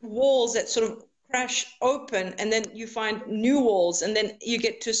walls that sort of crash open, and then you find new walls, and then you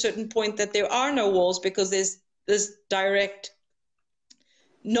get to a certain point that there are no walls because there's direct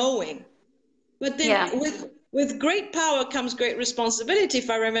knowing. But then with great power comes great responsibility, if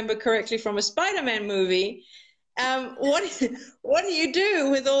I remember correctly from a Spider-Man movie. What do you do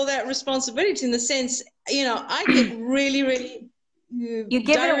with all that responsibility? In the sense, you know, I get really you give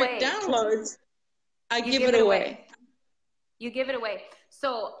direct it away. downloads. You give it away. You give it away.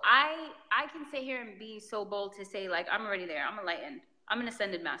 So I can sit here and be so bold to say, like, I'm already there. I'm enlightened. I'm an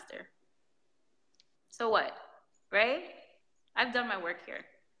ascended master. So what? Right? I've done my work here.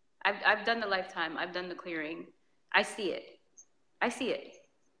 I've done the lifetime. I've done the clearing. I see it. I see it.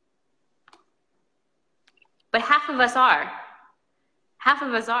 But half of us are. Half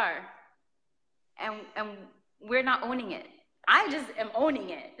of us are. And we're not owning it. I just am owning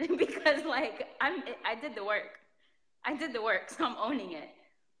it because, like, I did the work. I did the work, so I'm owning it.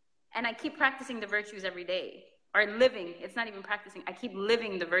 And I keep practicing the virtues every day. Or living. It's not even practicing. I keep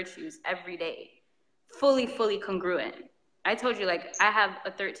living the virtues every day. Fully congruent. I told you, like, I have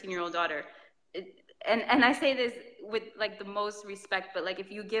a 13-year-old daughter. And I say this with, like, the most respect, but, like,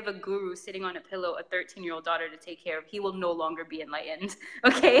 if you give a guru sitting on a pillow a 13-year-old daughter to take care of, he will no longer be enlightened.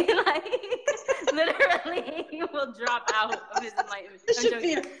 Okay? Like, literally, he will drop out of his enlightenment. This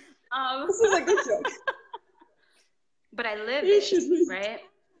is a good joke. But I live it, right?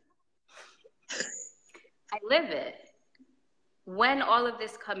 I live it. When all of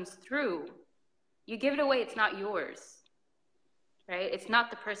this comes through, you give it away, it's not yours, right? It's not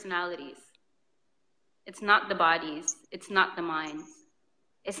the personalities. It's not the bodies. It's not the minds.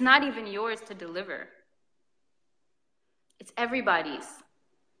 It's not even yours to deliver. It's everybody's.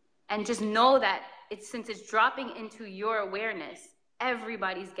 And just know that since it's dropping into your awareness,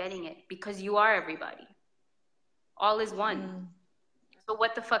 everybody's getting it because you are everybody. All is one. So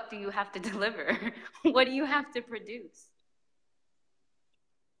what the fuck do you have to deliver? What do you have to produce?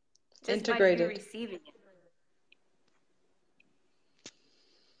 Just integrated. by you receiving it.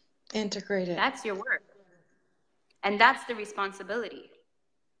 Integrated. That's your work. And that's the responsibility.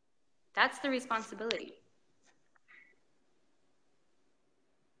 That's the responsibility.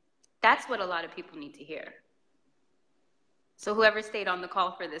 That's what a lot of people need to hear. So whoever stayed on the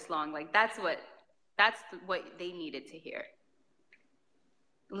call for this long, like, that's what they needed to hear.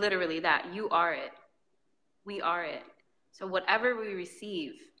 Literally that. You are it. We are it. So whatever we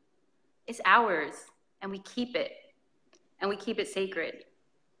receive, it's ours, and we keep it, and we keep it sacred.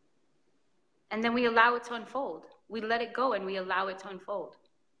 And then we allow it to unfold. We let it go and we allow it to unfold.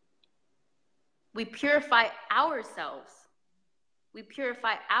 We purify ourselves. We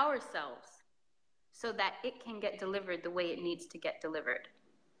purify ourselves so that it can get delivered the way it needs to get delivered.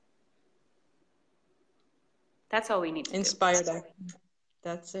 That's all we need to Inspired action.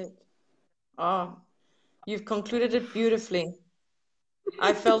 That's it. Oh, you've concluded it beautifully.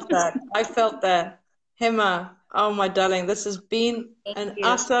 I felt that. I felt that. Hema, oh my darling, this has been an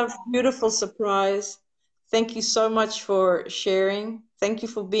utter beautiful surprise. Thank you so much for sharing. Thank you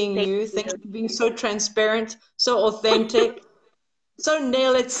for being you. Thank you for being so transparent, so authentic, so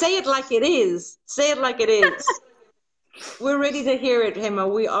nail it. Say it like it is. Say it like it is. We're ready to hear it,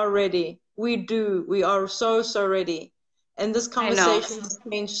 Hema. We are ready. We do. We are so ready. And this conversation has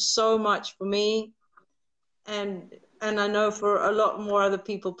changed so much for me. And I know for a lot more other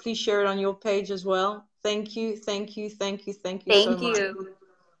people. Please share it on your page as well. Thank you so much. Thank you.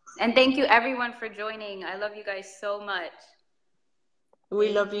 And thank you everyone for joining. I love you guys so much.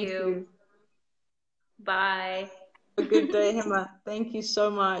 We love you too. Bye. Have a good day, Hema. Thank you so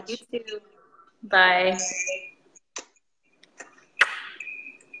much. You too. Bye.